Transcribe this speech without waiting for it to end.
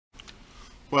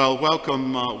Well,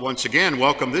 welcome once again.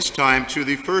 Welcome this time to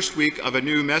the first week of a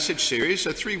new message series,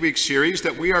 a 3-week series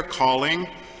that we are calling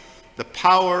The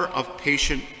Power of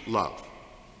Patient Love.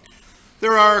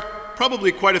 There are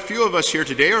probably quite a few of us here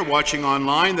today or watching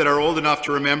online that are old enough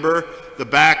to remember the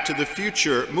Back to the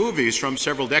Future movies from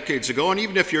several decades ago. And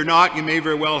even if you're not, you may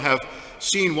very well have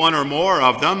seen one or more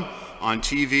of them on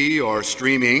TV or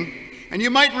streaming. And you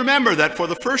might remember that for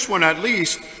the first one at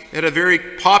least, it had a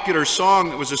very popular song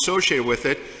that was associated with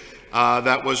it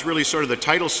that was really sort of the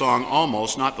title song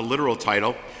almost, not the literal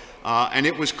title. And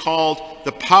it was called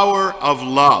The Power of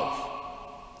Love.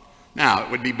 Now,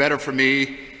 it would be better for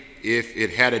me if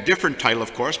it had a different title,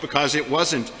 of course, because it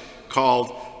wasn't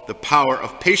called The Power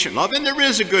of Patient Love. And there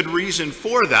is a good reason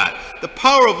for that. The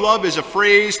power of love is a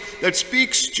phrase that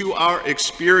speaks to our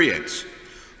experience.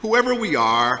 Whoever we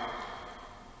are,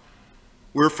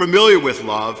 we're familiar with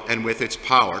love and with its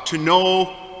power. To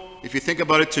know, if you think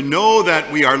about it, to know that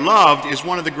we are loved is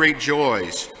one of the great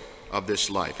joys of this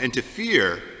life. And to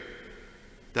fear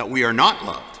that we are not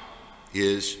loved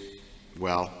is,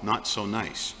 well, not so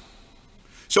nice.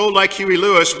 So like Huey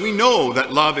Lewis, we know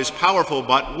that love is powerful,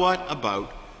 but what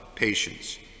about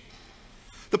patience?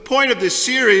 The point of this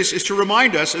series is to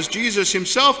remind us, as Jesus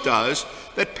himself does,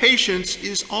 that patience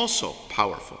is also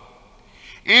powerful,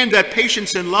 and that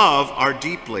patience and love are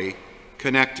deeply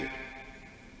connected.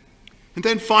 And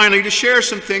then finally, to share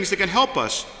some things that can help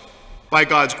us, by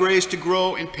God's grace, to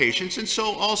grow in patience, and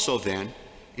so also then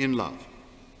in love.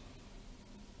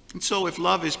 And so if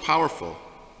love is powerful,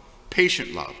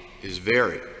 patient love is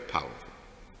very powerful.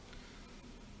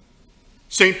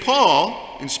 St.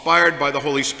 Paul, inspired by the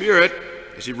Holy Spirit,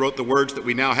 as he wrote the words that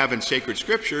we now have in sacred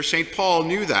scripture, St. Paul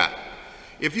knew that.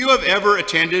 If you have ever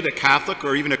attended a Catholic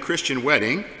or even a Christian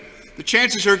wedding, the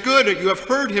chances are good that you have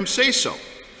heard him say so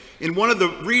in one of the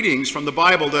readings from the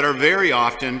Bible that are very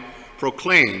often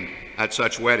proclaimed at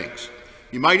such weddings.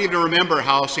 You might even remember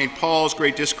how St. Paul's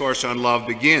great discourse on love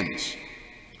begins.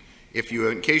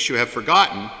 In case you have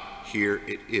forgotten, here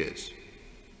it is.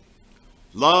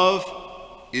 Love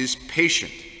is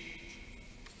patient.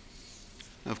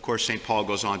 Of course, St. Paul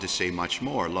goes on to say much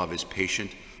more. Love is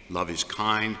patient, love is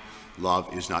kind,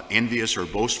 love is not envious or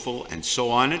boastful, and so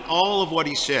on. And all of what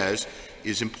he says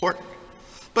is important.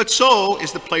 But so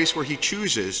is the place where he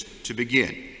chooses to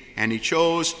begin. And he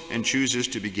chose and chooses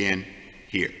to begin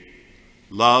here.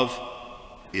 Love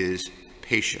is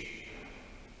patient.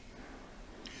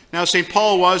 Now, St.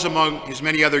 Paul was, among his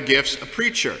many other gifts, a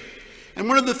preacher. And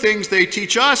one of the things they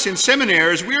teach us in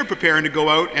seminary as we're preparing to go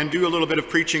out and do a little bit of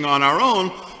preaching on our own,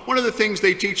 one of the things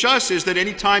they teach us is that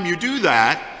anytime you do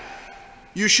that,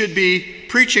 you should be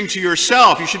preaching to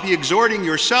yourself. You should be exhorting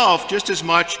yourself just as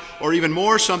much or even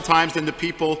more sometimes than the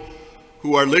people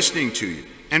who are listening to you.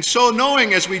 And so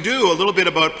knowing as we do a little bit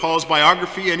about Paul's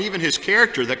biography and even his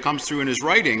character that comes through in his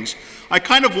writings, I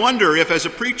kind of wonder if as a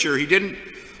preacher he didn't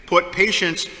put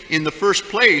patience in the first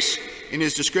place in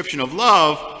his description of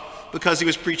love because he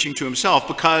was preaching to himself,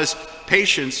 because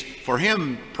patience for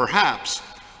him perhaps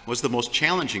was the most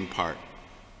challenging part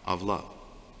of love.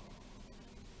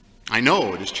 I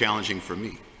know it is challenging for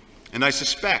me, and I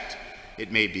suspect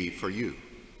it may be for you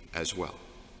as well.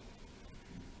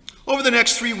 Over the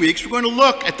next 3 weeks, we're going to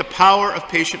look at the power of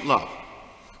patient love,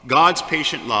 God's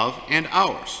patient love and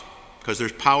ours, because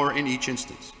there's power in each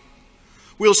instance.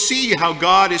 We'll see how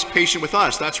God is patient with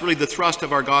us. That's really the thrust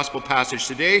of our gospel passage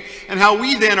today, and how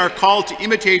we then are called to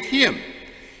imitate him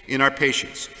in our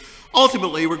patience.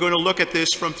 Ultimately, we're going to look at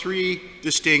this from 3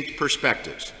 distinct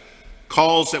perspectives,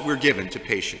 calls that we're given to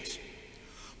patience.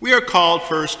 We are called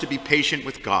first to be patient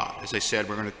with God. As I said,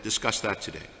 we're going to discuss that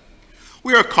today.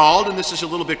 We are called, and this is a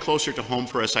little bit closer to home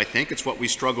for us, I think. It's what we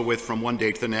struggle with from one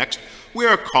day to the next. We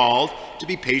are called to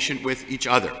be patient with each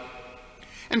other.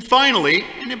 And finally,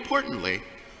 and importantly,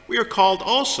 we are called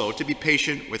also to be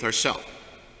patient with ourselves.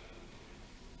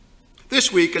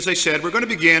 This week, as I said, we're going to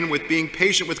begin with being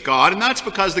patient with God, and that's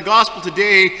because the gospel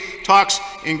today talks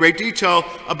in great detail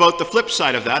about the flip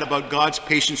side of that, about God's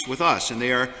patience with us, and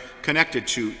they are connected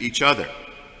to each other.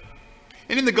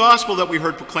 And in the gospel that we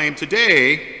heard proclaimed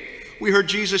today, we heard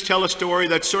Jesus tell a story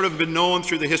that's sort of been known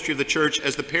through the history of the church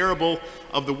as the parable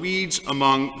of the weeds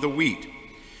among the wheat.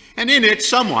 And in it,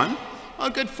 someone, a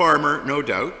good farmer no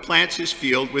doubt, plants his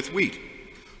field with wheat,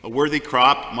 a worthy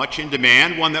crop, much in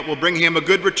demand, one that will bring him a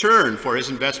good return for his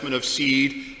investment of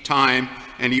seed, time,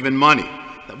 and even money,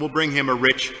 that will bring him a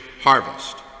rich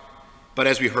harvest. But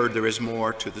as we heard, there is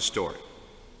more to the story.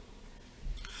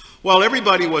 While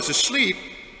everybody was asleep,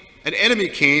 an enemy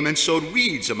came and sowed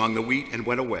weeds among the wheat and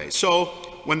went away. So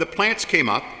when the plants came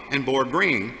up and bore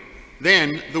grain,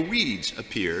 then the weeds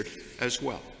appeared as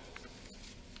well.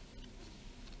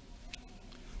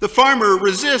 The farmer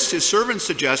resists his servant's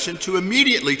suggestion to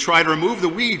immediately try to remove the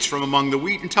weeds from among the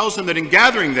wheat and tells them that in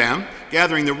gathering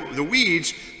the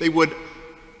weeds, they would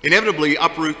inevitably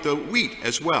uproot the wheat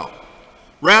as well.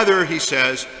 Rather, he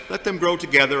says, let them grow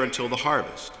together until the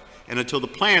harvest and until the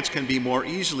plants can be more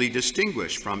easily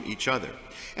distinguished from each other.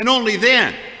 And only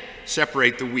then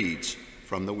separate the weeds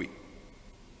from the wheat.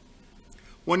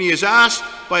 When he is asked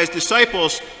by his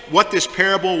disciples what this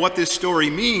parable, what this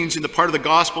story means in the part of the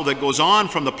gospel that goes on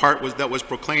from the part that was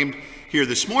proclaimed here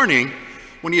this morning,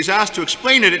 when he is asked to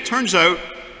explain it, it turns out,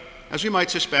 as we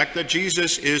might suspect, that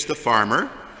Jesus is the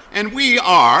farmer, and we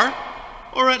are,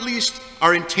 or at least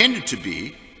are intended to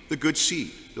be, the good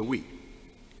seed, the wheat.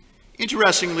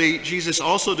 Interestingly, Jesus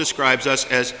also describes us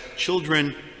as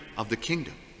children of the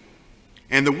kingdom,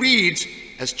 and the weeds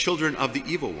as children of the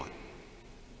evil one.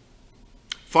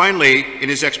 Finally, in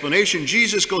his explanation,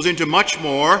 Jesus goes into much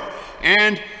more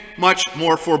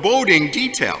foreboding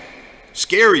detail,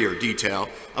 scarier detail,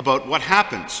 about what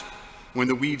happens when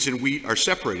the weeds and wheat are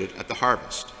separated at the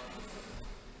harvest.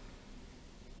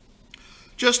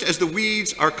 Just as the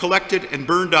weeds are collected and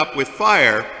burned up with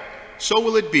fire, so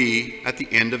will it be at the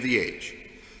end of the age.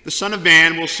 The Son of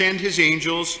Man will send his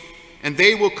angels, and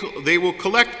they will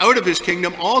collect out of his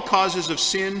kingdom all causes of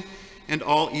sin and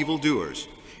all evildoers,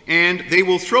 and they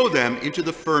will throw them into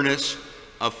the furnace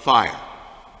of fire.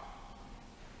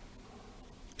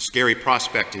 Scary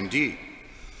prospect indeed.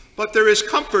 But there is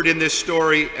comfort in this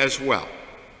story as well.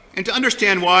 And to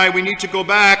understand why, we need to go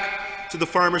back to the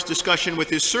farmer's discussion with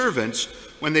his servants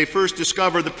when they first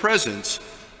discover the presence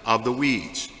of the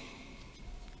weeds.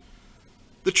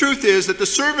 The truth is that the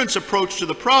servant's approach to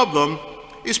the problem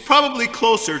is probably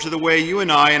closer to the way you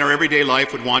and I in our everyday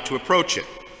life would want to approach it.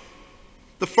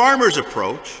 The farmer's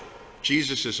approach,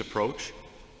 Jesus' approach,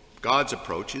 God's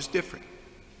approach is different.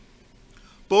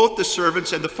 Both the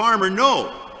servants and the farmer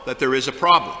know that there is a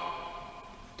problem,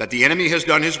 that the enemy has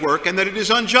done his work, and that it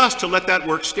is unjust to let that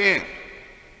work stand.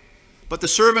 But the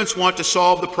servants want to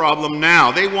solve the problem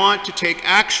now. They want to take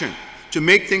action, to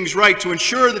make things right, to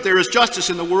ensure that there is justice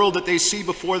in the world that they see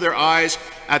before their eyes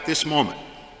at this moment.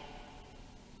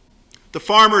 The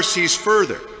farmer sees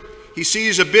further. He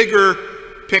sees a bigger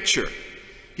picture.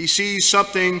 He sees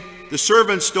something the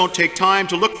servants don't take time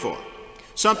to look for.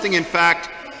 Something, in fact,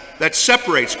 that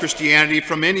separates Christianity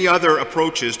from any other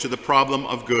approaches to the problem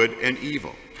of good and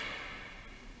evil.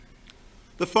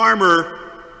 The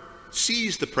farmer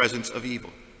sees the presence of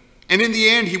evil, and in the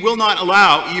end, he will not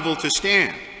allow evil to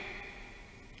stand.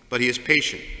 But he is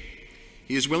patient.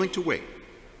 He is willing to wait.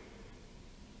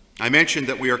 I mentioned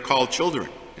that we are called children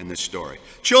in this story.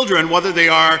 Children, whether they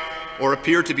are or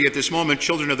appear to be at this moment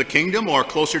children of the kingdom or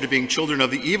closer to being children of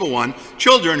the evil one,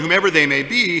 children, whomever they may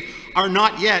be, are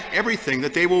not yet everything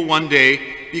that they will one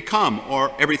day become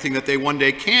or everything that they one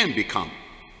day can become.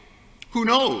 Who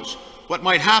knows what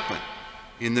might happen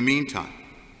in the meantime?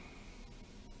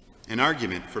 An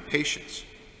argument for patience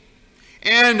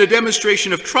and a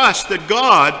demonstration of trust that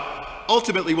God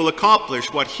ultimately will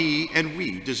accomplish what he and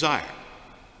we desire.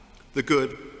 The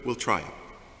good will triumph.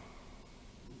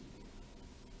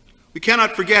 We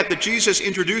cannot forget that Jesus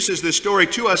introduces this story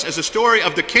to us as a story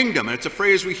of the kingdom, and it's a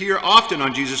phrase we hear often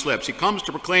on Jesus' lips. He comes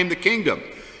to proclaim the kingdom.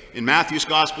 In Matthew's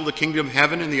gospel, the kingdom of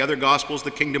heaven, in the other gospels,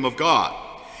 the kingdom of God.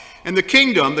 And the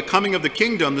kingdom, the coming of the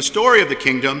kingdom, the story of the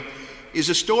kingdom, is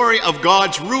a story of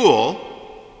God's rule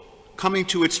coming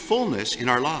to its fullness in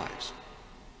our lives.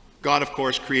 God, of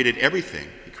course, created everything.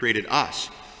 He created us.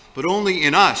 But only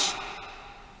in us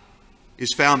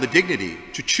is found the dignity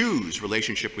to choose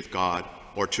relationship with God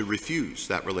or to refuse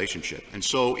that relationship. And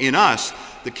so in us,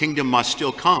 the kingdom must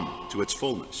still come to its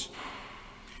fullness.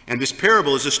 And this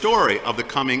parable is a story of the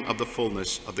coming of the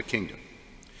fullness of the kingdom.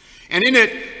 And in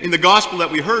it, in the gospel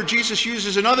that we heard, Jesus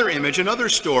uses another image, another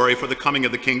story for the coming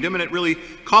of the kingdom, and it really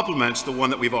complements the one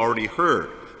that we've already heard,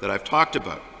 that I've talked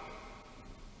about.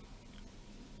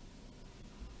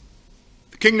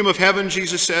 The kingdom of heaven,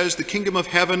 Jesus says, the kingdom of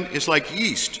heaven is like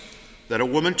yeast that a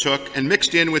woman took and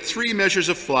mixed in with 3 measures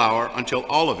of flour until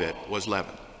all of it was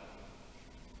leavened.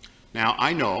 Now,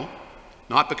 I know,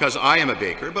 not because I am a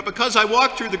baker, but because I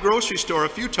walked through the grocery store a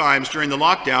few times during the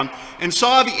lockdown and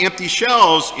saw the empty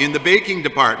shelves in the baking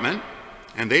department,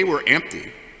 and they were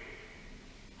empty.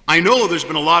 I know there's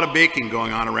been a lot of baking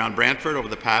going on around Brantford over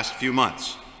the past few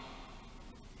months.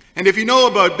 And if you know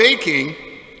about baking,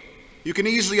 you can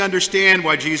easily understand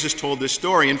why Jesus told this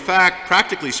story. In fact,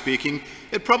 practically speaking,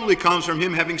 it probably comes from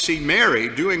him having seen Mary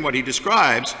doing what he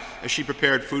describes as she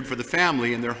prepared food for the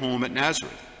family in their home at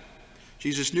Nazareth.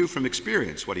 Jesus knew from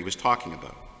experience what he was talking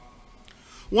about.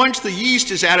 Once the yeast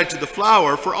is added to the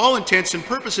flour, for all intents and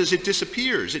purposes, it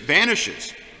disappears, it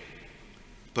vanishes.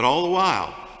 but all the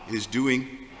while it is doing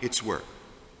its work.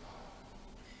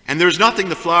 And there's nothing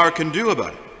the flour can do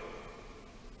about it.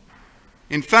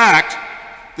 In fact,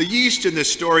 the yeast in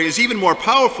this story is even more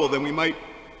powerful than we might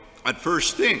at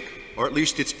first think, or at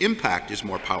least its impact is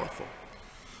more powerful.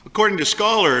 According to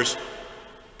scholars,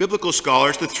 biblical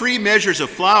scholars, the 3 measures of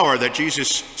flour that Jesus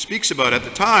speaks about at the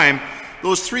time,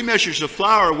 those 3 measures of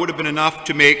flour would have been enough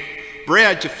to make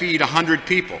bread to feed 100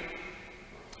 people.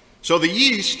 So the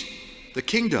yeast, the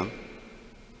kingdom,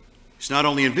 is not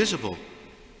only invisible,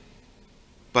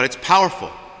 but it's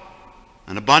powerful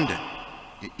and abundant,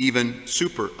 even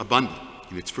super abundant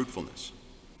in its fruitfulness.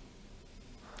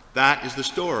 That is the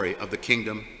story of the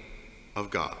kingdom of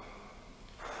God.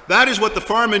 That is what the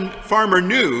farmer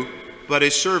knew, but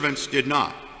his servants did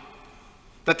not.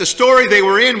 That the story they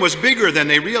were in was bigger than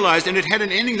they realized, and it had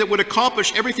an ending that would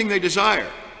accomplish everything they desired.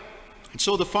 And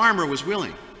so the farmer was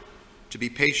willing to be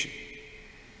patient.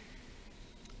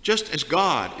 Just as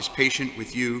God is patient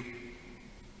with you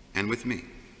and with me.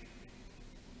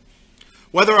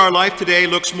 Whether our life today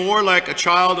looks more like a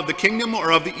child of the kingdom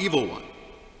or of the evil one,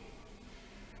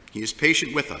 he is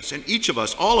patient with us, and each of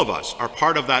us, all of us, are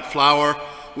part of that flour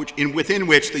within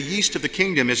which the yeast of the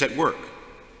kingdom is at work.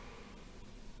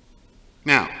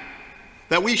 Now,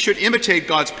 that we should imitate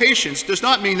God's patience does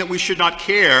not mean that we should not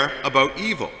care about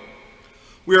evil.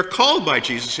 We are called by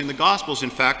Jesus in the Gospels, in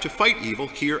fact, to fight evil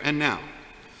here and now.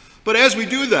 But as we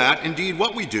do that, indeed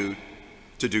what we do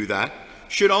to do that,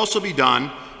 should also be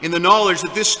done in the knowledge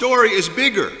that this story is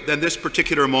bigger than this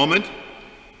particular moment,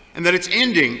 and that its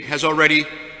ending has already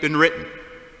been written.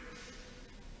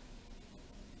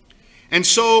 And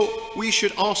so we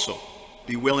should also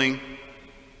be willing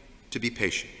to be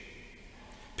patient.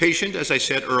 Patient, as I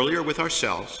said earlier, with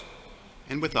ourselves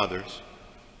and with others,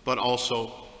 but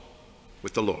also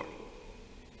with the Lord,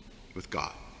 with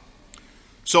God.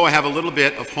 So I have a little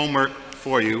bit of homework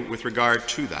for you with regard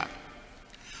to that.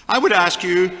 I would ask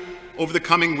you over the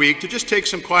coming week to just take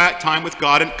some quiet time with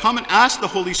God and come and ask the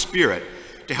Holy Spirit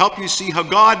to help you see how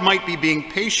God might be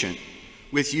being patient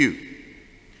with you,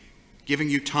 giving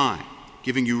you time,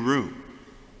 giving you room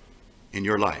in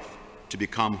your life to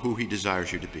become who he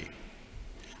desires you to be.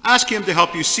 Ask him to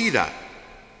help you see that.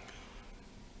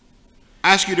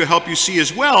 Ask you to help you see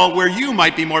as well where you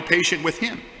might be more patient with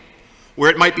him, where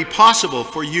it might be possible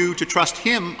for you to trust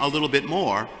him a little bit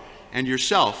more and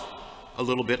yourself a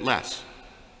little bit less.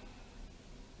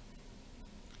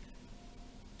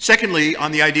 Secondly,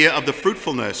 on the idea of the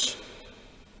fruitfulness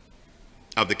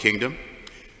of the kingdom,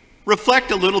 reflect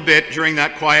a little bit during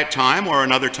that quiet time or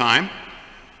another time.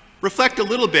 Reflect a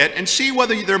little bit and see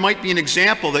whether there might be an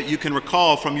example that you can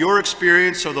recall from your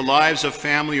experience or the lives of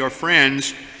family or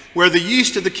friends where the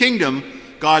yeast of the kingdom,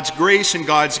 God's grace and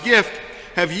God's gift,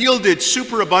 have yielded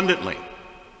superabundantly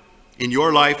in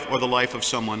your life or the life of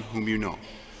someone whom you know.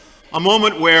 A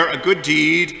moment where a good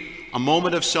deed, a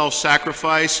moment of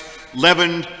self-sacrifice,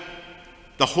 leavened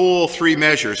the whole 3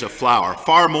 measures of flour,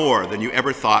 far more than you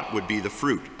ever thought would be the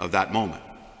fruit of that moment.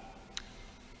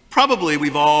 Probably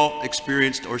we've all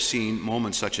experienced or seen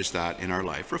moments such as that in our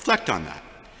life. Reflect on that.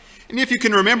 And if you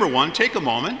can remember one, take a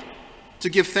moment to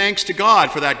give thanks to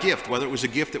God for that gift, whether it was a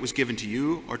gift that was given to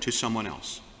you or to someone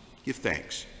else. Give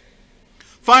thanks.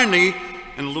 Finally,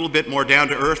 and a little bit more down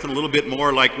to earth and a little bit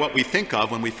more like what we think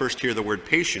of when we first hear the word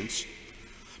patience,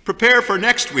 prepare for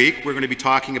next week. We're going to be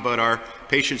talking about our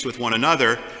patience with one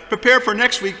another. Prepare for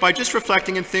next week by just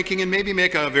reflecting and thinking, and maybe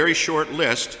make a very short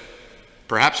list.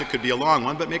 Perhaps it could be a long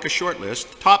one, but make a short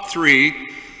list. Top 3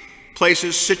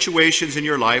 places, situations in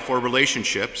your life or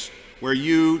relationships where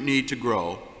you need to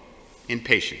grow in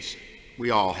patience. We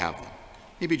all have them.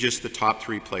 Maybe just the top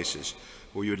 3 places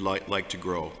where you would like to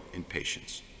grow in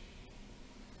patience.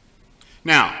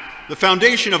 Now, the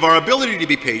foundation of our ability to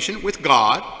be patient with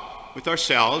God, with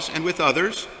ourselves, and with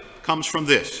others comes from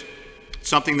this.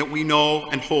 Something that we know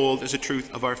and hold as a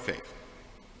truth of our faith.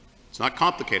 It's not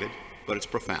complicated, but it's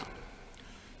profound.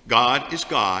 God is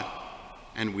God,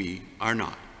 and we are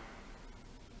not.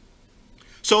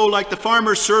 So, like the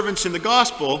farmer's servants in the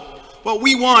gospel, what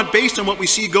we want based on what we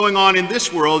see going on in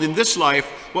this world, in this life,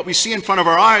 what we see in front of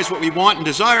our eyes, what we want and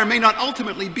desire, may not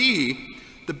ultimately be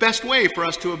the best way for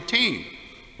us to obtain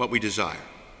what we desire.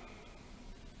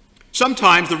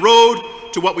 Sometimes the road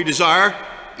to what we desire,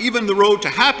 even the road to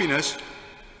happiness,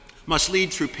 must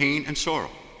lead through pain and sorrow,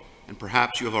 and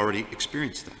perhaps you have already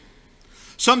experienced that.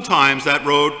 Sometimes that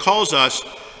road calls us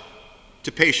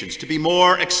to patience, to be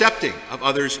more accepting of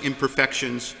others'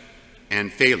 imperfections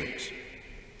and failings.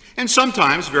 And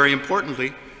sometimes, very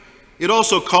importantly, it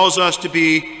also calls us to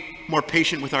be more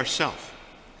patient with ourselves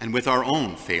and with our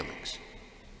own failings.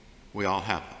 We all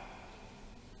have them.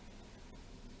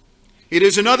 It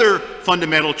is another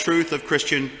fundamental truth of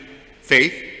Christian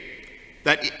faith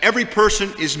that every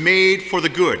person is made for the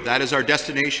good. That is our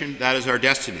destination, that is our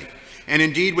destiny. And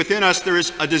indeed, within us there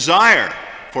is a desire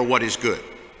for what is good,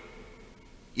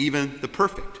 even the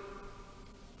perfect.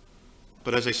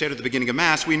 But as I said at the beginning of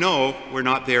Mass, we know we're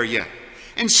not there yet.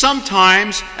 And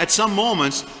sometimes, at some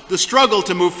moments, the struggle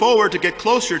to move forward, to get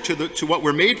closer to what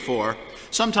we're made for,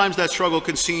 sometimes that struggle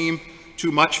can seem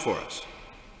too much for us.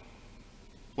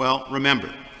 Well,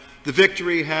 remember, the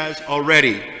victory has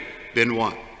already been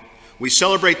won. We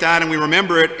celebrate that and we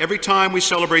remember it every time we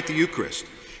celebrate the Eucharist.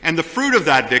 And the fruit of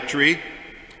that victory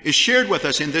is shared with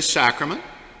us in this sacrament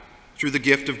through the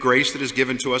gift of grace that is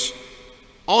given to us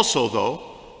also, though,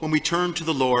 when we turn to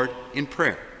the Lord in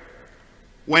prayer,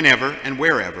 whenever and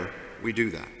wherever we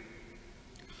do that.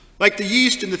 Like the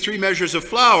yeast in the 3 measures of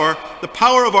flour, the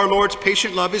power of our Lord's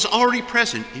patient love is already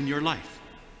present in your life,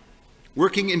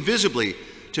 working invisibly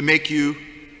to make you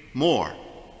more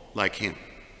like him,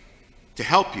 to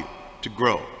help you to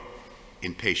grow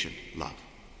in patient love.